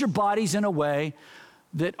use your bodies in a way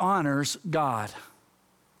that honors God.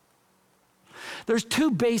 There's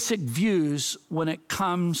two basic views when it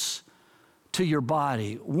comes to your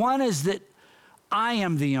body. One is that I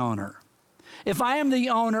am the owner. If I am the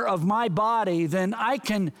owner of my body, then I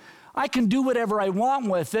can do whatever I want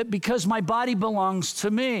with it because my body belongs to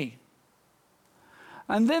me.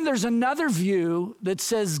 And then there's another view that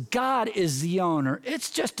says God is the owner. It's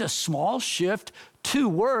just a small shift, 2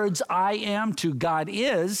 words, I am to God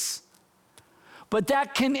is. But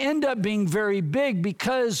that can end up being very big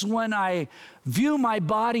because when I view my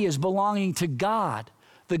body as belonging to God,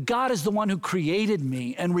 that God is the one who created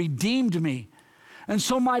me and redeemed me. And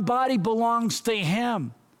so my body belongs to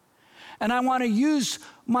him. And I want to use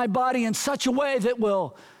my body in such a way that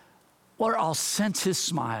I'll sense his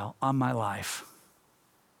smile on my life.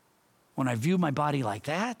 When I view my body like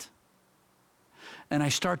that, and I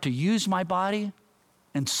start to use my body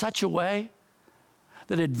in such a way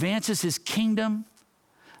that advances his kingdom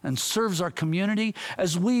and serves our community,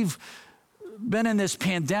 as we've been in this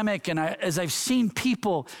pandemic, and as I've seen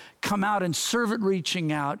people come out and serve it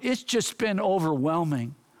reaching out, it's just been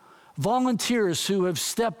overwhelming. Volunteers who have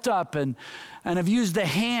stepped up and have used the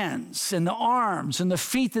hands and the arms and the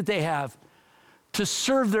feet that they have to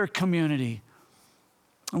serve their community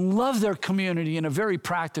and love their community in a very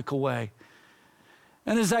practical way.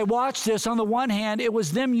 And as I watched this, on the one hand, it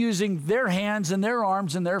was them using their hands and their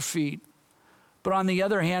arms and their feet. But on the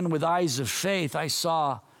other hand, with eyes of faith, I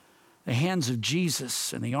saw the hands of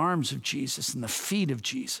Jesus and the arms of Jesus and the feet of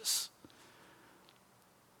Jesus.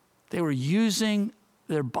 They were using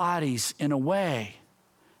their bodies in a way,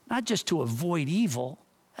 not just to avoid evil.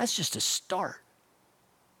 That's just a start.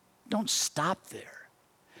 Don't stop there.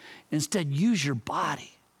 Instead, use your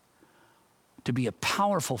body to be a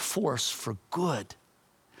powerful force for good.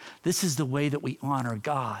 This is the way that we honor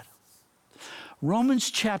God. Romans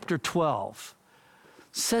chapter 12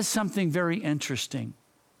 says something very interesting.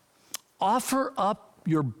 Offer up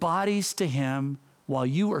your bodies to him while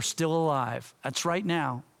you are still alive. That's right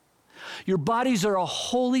now. Your bodies are a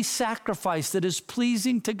holy sacrifice that is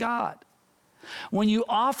pleasing to God. When you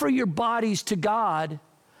offer your bodies to God,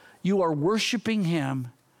 you are worshiping him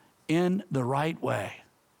in the right way.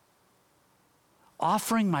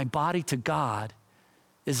 Offering my body to God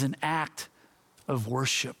is an act of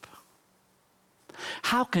worship.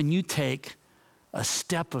 How can you take a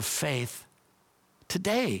step of faith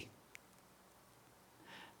today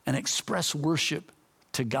and express worship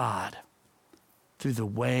to God through the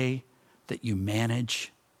way that you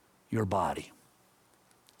manage your body?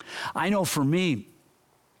 I know for me,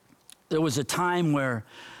 there was a time where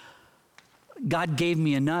God gave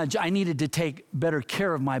me a nudge. I needed to take better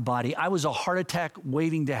care of my body. I was a heart attack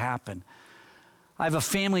waiting to happen. I have a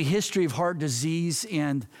family history of heart disease,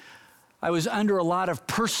 and I was under a lot of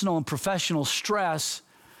personal and professional stress,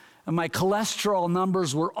 and my cholesterol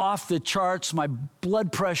numbers were off the charts. My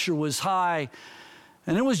blood pressure was high,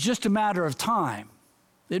 and it was just a matter of time.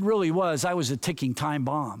 It really was. I was a ticking time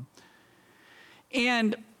bomb.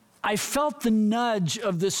 And I felt the nudge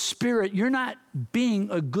of the Spirit. You're not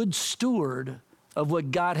being a good steward of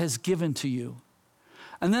what God has given to you.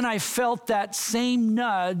 And then I felt that same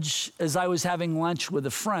nudge as I was having lunch with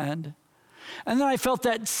a friend. And then I felt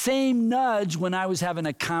that same nudge when I was having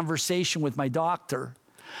a conversation with my doctor.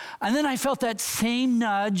 And then I felt that same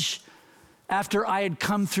nudge after I had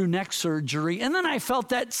come through neck surgery. And then I felt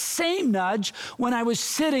that same nudge when I was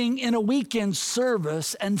sitting in a weekend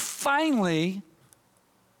service. And finally,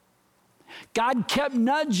 God kept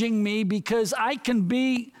nudging me because I can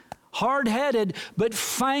be hard-headed, but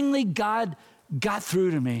finally God got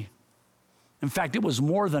through to me. In fact, it was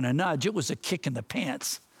more than a nudge. It was a kick in the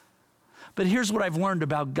pants. But here's what I've learned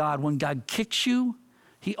about God. When God kicks you,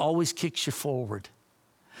 he always kicks you forward.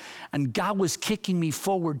 And God was kicking me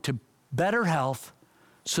forward to better health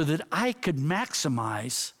so that I could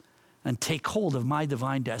maximize and take hold of my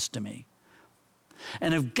divine destiny.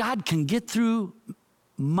 And if God can get through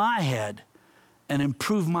my head and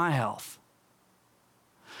improve my health,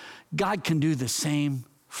 God can do the same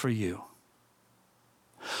for you.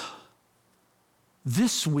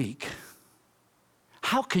 This week,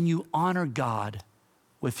 how can you honor God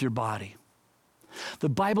with your body? The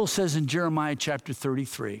Bible says in Jeremiah chapter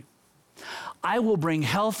 33, I will bring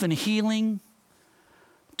health and healing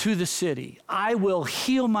to the city. I will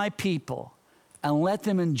heal my people and let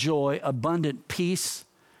them enjoy abundant peace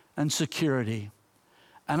and security.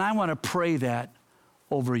 And I want to pray that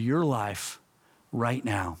over your life right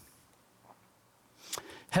now.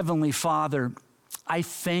 Heavenly Father, I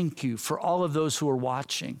thank you for all of those who are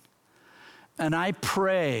watching. And I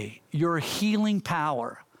pray your healing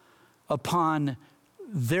power upon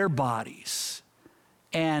their bodies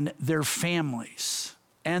and their families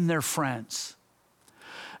and their friends.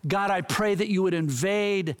 God, I pray that you would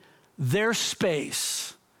invade their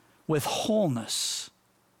space with wholeness.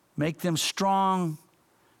 Make them strong,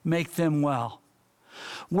 make them well.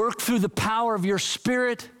 Work through the power of your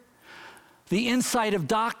Spirit, the insight of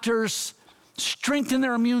doctors, strengthen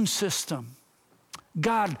their immune system.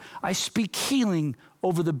 God, I speak healing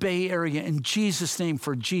over the Bay Area in Jesus' name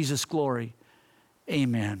for Jesus' glory.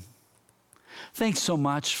 Amen. Thanks so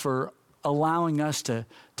much for allowing us to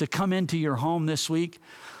come into your home this week.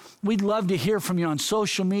 We'd love to hear from you on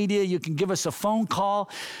social media. You can give us a phone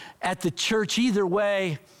call at the church. Either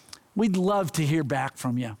way, we'd love to hear back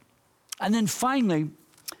from you. And then finally,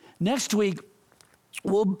 next week,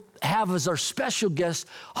 we'll have as our special guest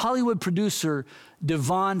Hollywood producer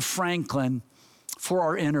Devon Franklin for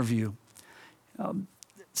our interview.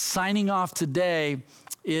 Signing off today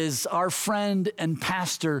is our friend and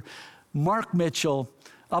pastor, Mark Mitchell,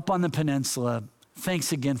 up on the peninsula.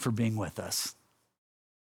 Thanks again for being with us.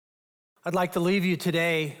 I'd like to leave you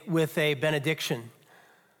today with a benediction.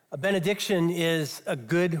 A benediction is a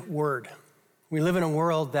good word. We live in a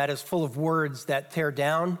world that is full of words that tear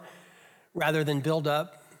down rather than build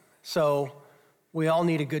up. So we all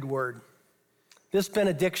need a good word. This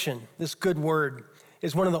benediction, this good word,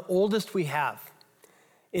 is one of the oldest we have.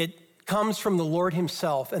 It comes from the Lord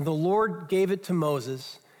himself, and the Lord gave it to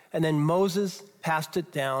Moses, and then Moses passed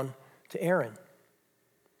it down to Aaron.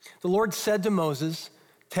 The Lord said to Moses,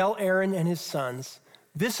 "Tell Aaron and his sons,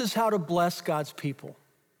 this is how to bless God's people.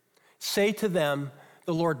 Say to them,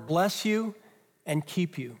 the Lord bless you and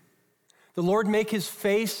keep you. The Lord make his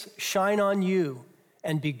face shine on you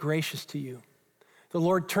and be gracious to you. The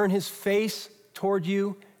Lord turn his face toward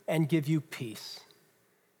you and give you peace."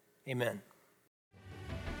 Amen.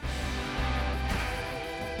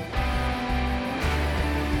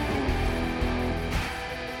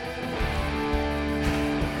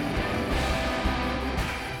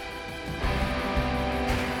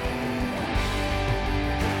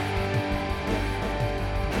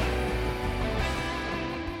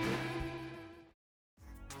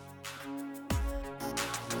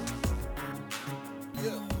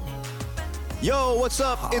 Yo, what's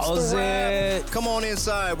up? It's How's the Wrap. it? Come on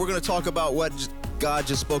inside. We're going to talk about what God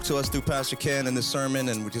just spoke to us through Pastor Ken in this sermon,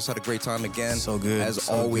 and we just had a great time again. So good. As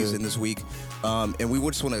so always good. in this week. And we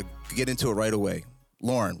just want to get into it right away.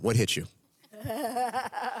 Lauren, what hit you?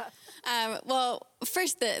 Well,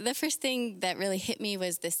 first, the first thing that really hit me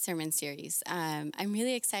was this sermon series. I'm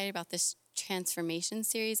really excited about this transformation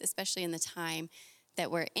series, especially in the time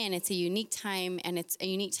that we're in. It's a unique time, and it's a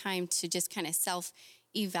unique time to just kind of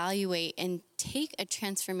self-evaluate and take a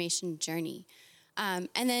transformation journey. And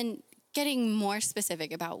then getting more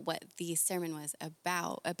specific about what the sermon was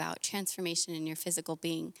about transformation in your physical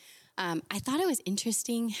being. I thought it was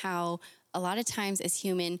interesting how a lot of times as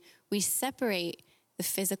human, we separate the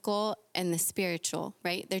physical and the spiritual,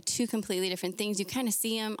 right? They're two completely different things. You kind of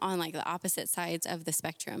see them on like the opposite sides of the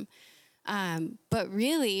spectrum. But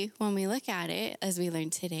really, when we look at it, as we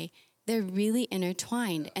learned today, they're really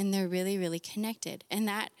intertwined and they're really, really connected. And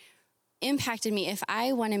that impacted me. If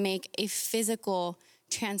I want to make a physical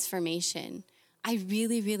transformation, I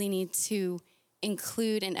really, really need to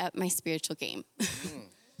include and up my spiritual game.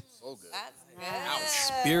 So good.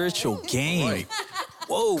 Spiritual game. Right.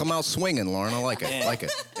 Whoa. Come out swinging, Lauren. I like it. Yeah. I like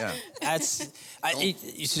it. Yeah.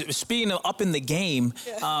 Speaking of up in the game,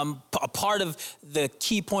 a part of the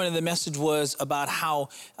key point of the message was about how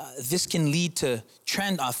this can lead to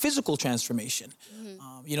physical transformation.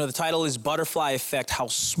 The title is Butterfly Effect, how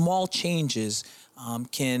small changes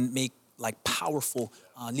can make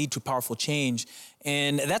lead to powerful change.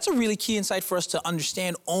 And that's a really key insight for us to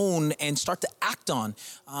understand, own, and start to act on,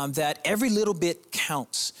 that every little bit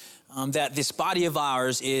counts. That this body of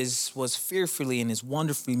ours was fearfully and is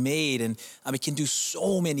wonderfully made, and it can do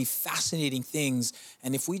so many fascinating things.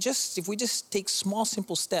 And if we just take small,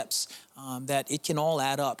 simple steps, that it can all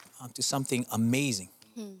add up to something amazing.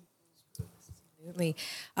 Absolutely.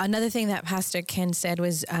 Another thing that Pastor Ken said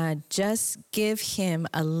was just give him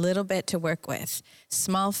a little bit to work with.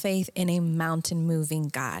 Small faith in a mountain-moving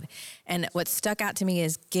God. And what stuck out to me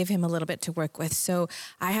is give him a little bit to work with. So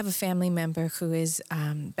I have a family member who is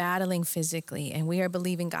battling physically, and we are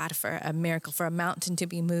believing God for a miracle, for a mountain to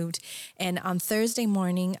be moved. And on Thursday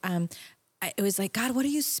morning, it was like, God, what are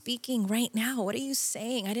you speaking right now? What are you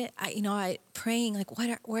saying? I praying like,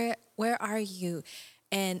 where are you?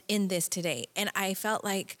 And in this today. And I felt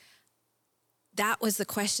like that was the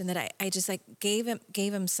question that I just like gave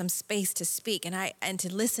him some space to speak and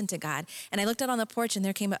to listen to God. And I looked out on the porch and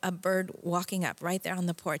there came a bird walking up right there on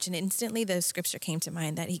the porch. And instantly the scripture came to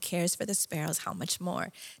mind that he cares for the sparrows. How much more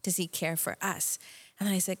does he care for us? And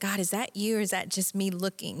then I said, God, is that you or is that just me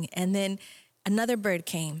looking? And then another bird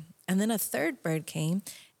came and then a third bird came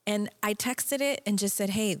and I texted it and just said,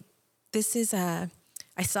 hey,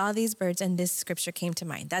 I saw these birds and this scripture came to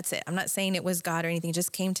mind. That's it. I'm not saying it was God or anything. It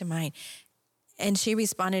just came to mind. And she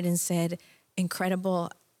responded and said,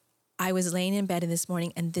 incredible. I was laying in bed this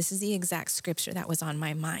morning and this is the exact scripture that was on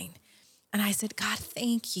my mind. And I said, God,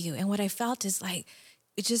 thank you. And what I felt is like,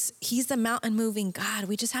 he's the mountain moving God.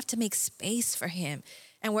 We just have to make space for him.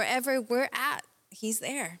 And wherever we're at, he's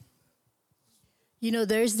there. You know,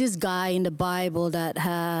 there's this guy in the Bible that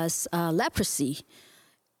has leprosy.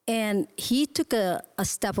 And he took a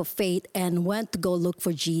step of faith and went to go look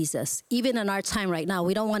for Jesus. Even in our time right now,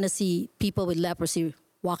 we don't want to see people with leprosy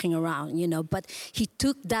walking around, you know. But he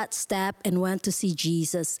took that step and went to see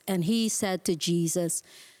Jesus. And he said to Jesus,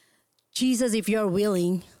 Jesus, if you're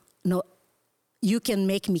willing, no, you can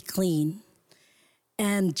make me clean.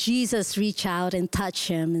 And Jesus reached out and touched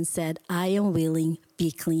him and said, I am willing,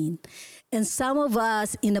 be clean. And some of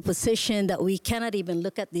us in a position that we cannot even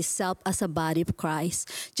look at this self as a body of Christ,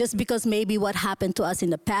 just because maybe what happened to us in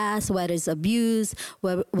the past, whether it's abuse,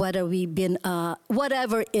 whether we've been,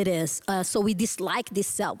 whatever it is. So we dislike this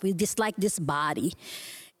self, we dislike this body.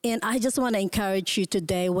 And I just want to encourage you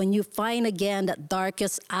today, when you find again that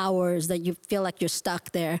darkest hours that you feel like you're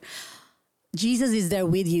stuck there, Jesus is there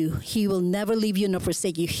with you. He will never leave you nor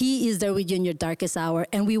forsake you. He is there with you in your darkest hour,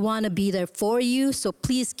 and we want to be there for you. So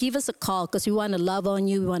please give us a call because we want to love on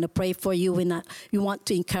you. We want to pray for you. We want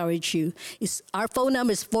to encourage you. Our phone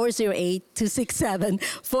number is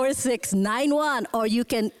 408-267-4691, or you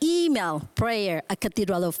can email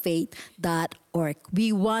prayer@cathedraloffaith.org.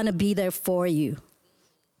 We want to be there for you.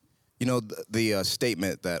 You know, the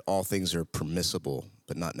statement that all things are permissible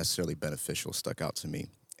but not necessarily beneficial stuck out to me.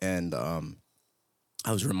 And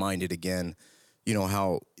I was reminded again, you know,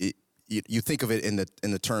 how you think of it in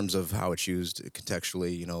the terms of how it's used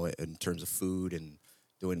contextually, you know, in terms of food and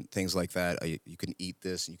doing things like that. You can eat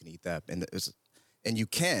this and you can eat that, and you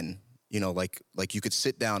can, you know, like you could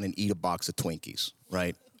sit down and eat a box of Twinkies,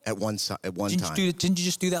 right? At one time. Didn't you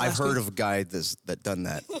just do that last I've heard week? of a guy that done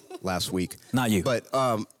that last week. Not you. But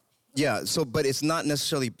yeah. So, but it's not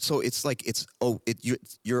necessarily. So it's like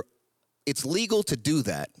it's legal to do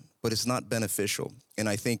that, but it's not beneficial. And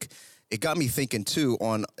I think it got me thinking too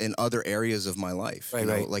in other areas of my life. Right, you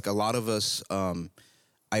know, right. Like a lot of us, I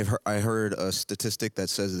heard a statistic that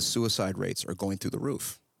says the suicide rates are going through the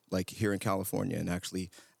roof, like here in California, and actually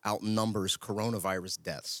outnumbers coronavirus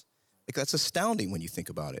deaths. Like that's astounding when you think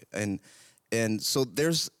about it. And so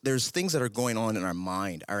there's things that are going on in our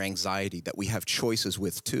mind, our anxiety that we have choices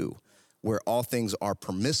with too, where all things are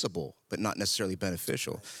permissible, but not necessarily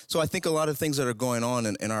beneficial. So I think a lot of things that are going on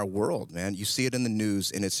in our world, man, you see it in the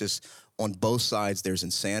news, and it's just on both sides, there's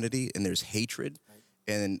insanity and there's hatred.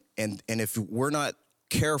 And if we're not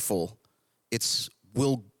careful,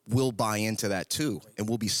 we'll buy into that too, and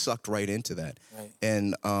we'll be sucked right into that. Right.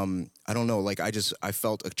 And I don't know, like I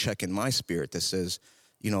felt a check in my spirit that says,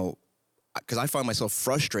 you know, because I find myself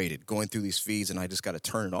frustrated going through these feeds, and I just got to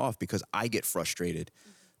turn it off because I get frustrated.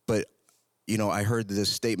 But you know, I heard this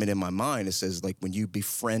statement in my mind. It says, like, when you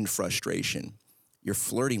befriend frustration, you're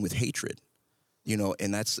flirting with hatred, you know,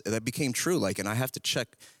 and that became true. Like, and I have to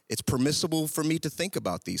check. It's permissible for me to think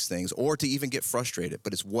about these things or to even get frustrated,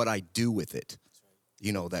 but it's what I do with it,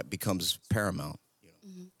 you know, that becomes paramount. You know?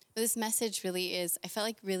 Mm-hmm. This message really is, I felt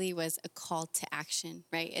like really was a call to action,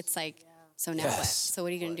 right? It's like, so now what? So what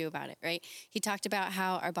are you going to do about it, right? He talked about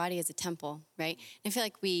how our body is a temple, right? And I feel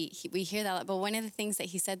like we hear that a lot, but one of the things that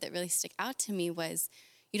he said that really stuck out to me was,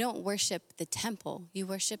 you don't worship the temple, you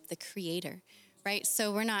worship the Creator, right?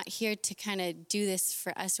 So we're not here to kind of do this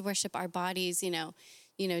for us, to worship our bodies, you know,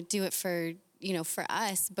 do it for, you know, for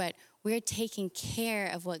us, but we're taking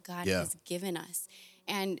care of what God has given us.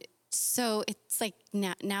 And so it's like,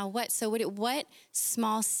 now what? So what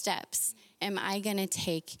small steps am I going to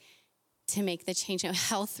take to make the change?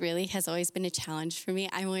 Health really has always been a challenge for me.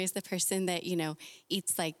 I'm always the person that, you know,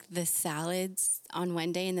 eats like the salads on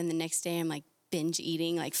one day, and then the next day I'm like binge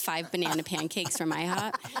eating like 5 banana pancakes from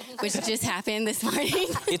IHOP, which just happened this morning.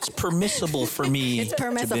 It's permissible for me. It's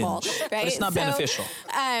permissible, to binge, right? but it's not beneficial.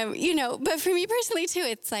 You know, but for me personally too,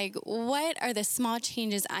 it's like, what are the small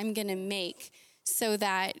changes I'm going to make so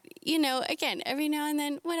that, you know, again, every now and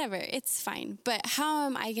then, whatever, it's fine. But how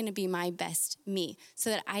am I going to be my best me so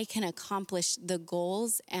that I can accomplish the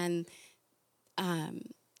goals and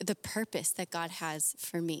the purpose that God has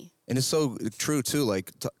for me? And it's so true too,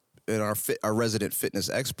 like and our resident fitness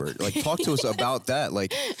expert, like talk to us about that,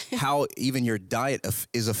 like how even your diet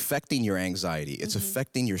is affecting your anxiety. It's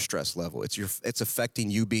affecting your stress level. It's affecting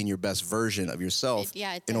you being your best version of yourself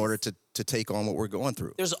in order to take on what we're going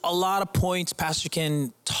through. There's a lot of points Pastor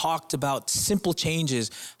Ken talked about, simple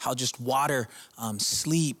changes, how just water,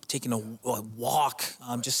 sleep, taking a walk,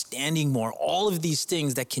 just standing more, all of these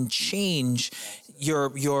things that can change your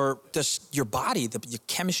body, your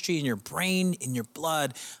chemistry in your brain, in your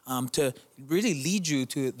blood, to really lead you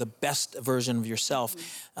to the best version of yourself.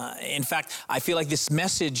 In fact, I feel like this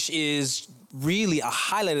message is really a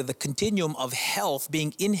highlight of the continuum of health,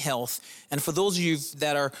 being in health. And for those of you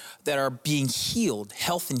that are being healed,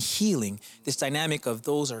 health and healing, this dynamic of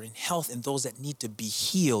those are in health and those that need to be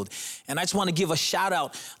healed. And I just want to give a shout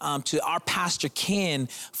out to our Pastor Ken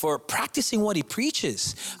for practicing what he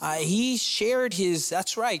preaches. He shared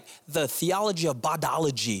that's right, the theology of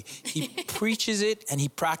bodology. He preaches it and he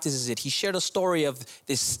practices it. He shared a story of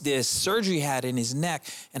this surgery he had in his neck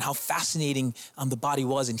and how fascinating the body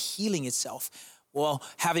was in healing itself. Well,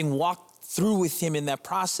 having walked through with him in that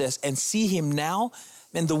process and see him now,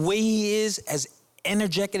 and the way he is, as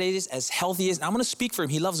energetic he is, as healthy he is. And I'm going to speak for him.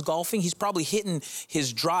 He loves golfing. He's probably hitting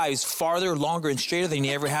his drives farther, longer, and straighter than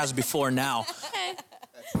he ever has before now.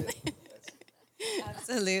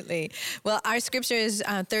 Absolutely. Well, our scripture is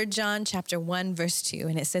 3 John chapter 1, verse 2,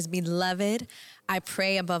 and it says, "Beloved, I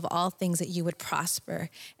pray above all things that you would prosper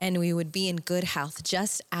and we would be in good health,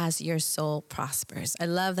 just as your soul prospers." I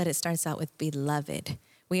love that it starts out with beloved.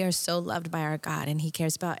 We are so loved by our God, and he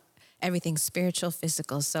cares about everything spiritual,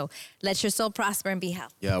 physical. So let your soul prosper and be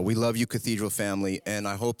healthy. Yeah, we love you, Cathedral family, and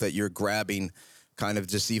I hope that you're grabbing kind of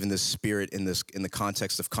just even this spirit in the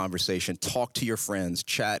context of conversation. Talk to your friends,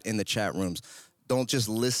 chat in the chat rooms. Don't just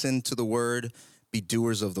listen to the word, be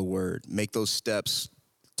doers of the word. Make those steps.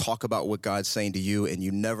 Talk about what God's saying to you, and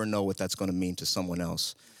you never know what that's going to mean to someone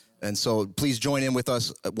else. And so please join in with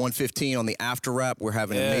us at 1:15 on the After Wrap. We're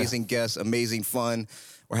having amazing guests, amazing fun.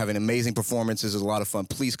 We're having amazing performances. It's a lot of fun.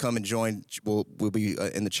 Please come and join. We'll be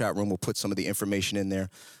in the chat room. We'll put some of the information in there.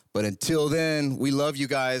 But until then, we love you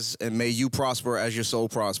guys, and may you prosper as your soul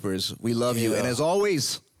prospers. We love you. And as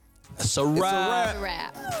always, it's a wrap.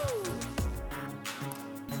 Wrap.